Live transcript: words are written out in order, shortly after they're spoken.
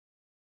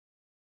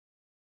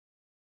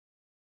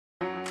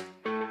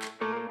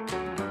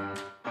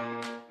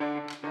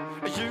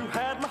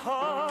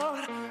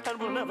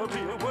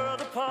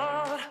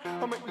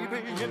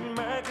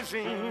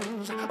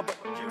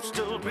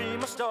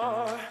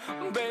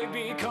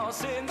Baby,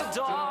 cause in the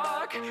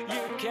dark you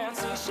can't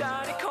see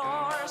shiny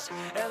cars,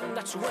 and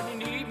that's when you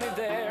need me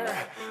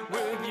there.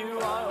 With you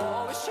I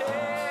always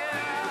share.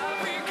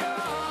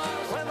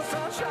 Because when the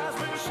sun shines,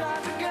 we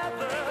shine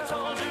together. I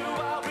told you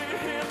I'll be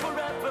here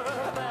forever,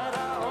 that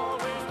I'll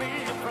always be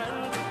your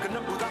friend. Could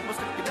never that must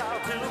stick it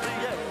out till the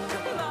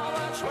end. Now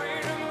I'm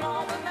trading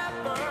more than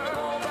ever,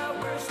 all that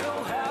we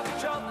still have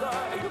each other.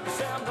 You can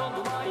stand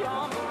under my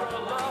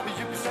umbrella.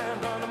 You can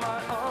stand under my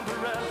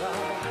umbrella.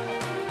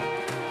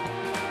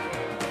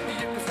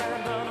 You can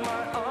stand under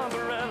my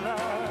umbrella.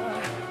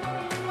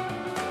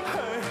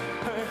 Hey,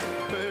 hey,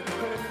 hey,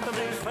 hey.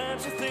 These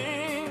fancy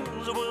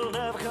things will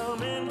never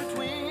come in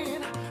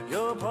between.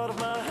 You're part of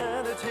my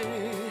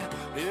entity,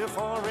 here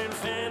for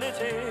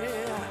infinity.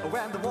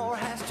 When the war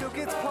has took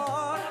its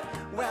part,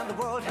 when the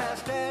world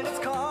has dealt its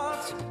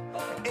cards,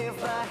 if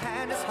the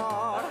hand is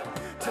hard,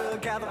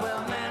 together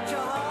we'll mend your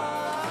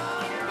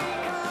heart.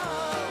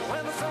 Because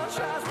when the sun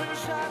shines, we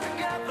shine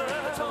together.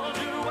 I told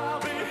you I'll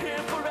be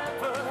here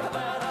forever,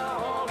 that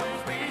I'll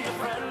always be your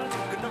friend.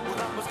 Good night,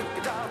 I must stick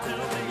it out till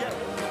the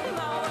end.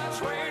 Now that's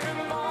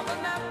waiting more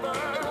than ever,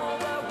 all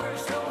that we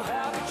still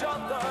have each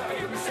other.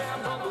 You can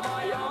stand under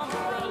my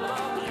umbrella.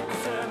 You can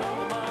stand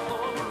under my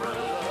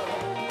umbrella.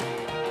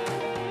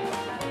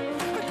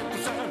 You can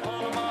stand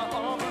under my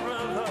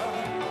umbrella.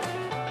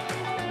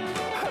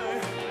 Hey,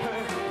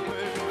 hey,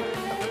 hey,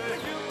 hey.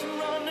 You can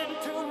run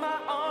into my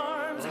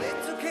arms.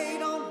 It's okay,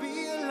 don't be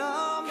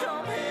alarmed.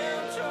 Come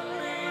here to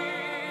me.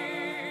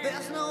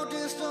 There's no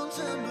distance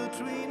in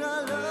between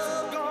our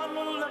love.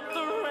 Gonna let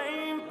the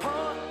rain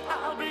pour.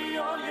 I'll be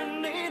all you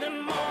need and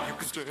more. You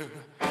can stand,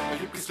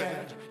 you can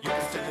stand, you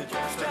can stand, you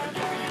can stand,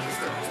 you can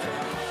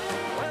stand.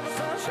 When the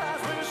sun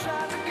shines, we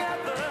shine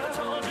together. I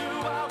told you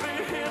I'll be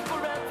here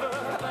forever,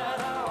 that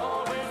I'll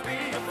always be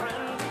your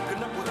friend. Good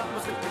night, well, I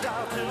must stick it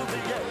out till the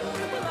end.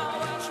 Now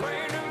that's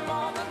waiting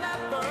more than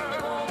ever,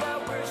 all that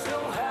we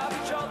still have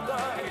each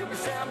other. You can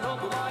stand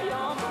under my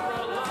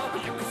umbrella.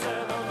 You can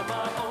stand under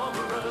my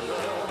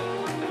umbrella.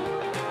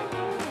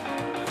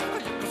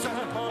 You can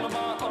stand under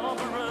my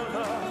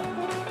umbrella.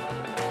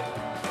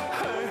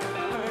 Hey,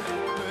 hey,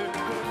 hey,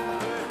 hey.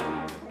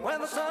 When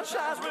the sun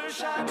shines, we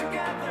shine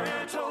together.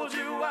 I told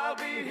you I'll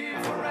be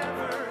here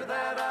forever,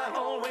 that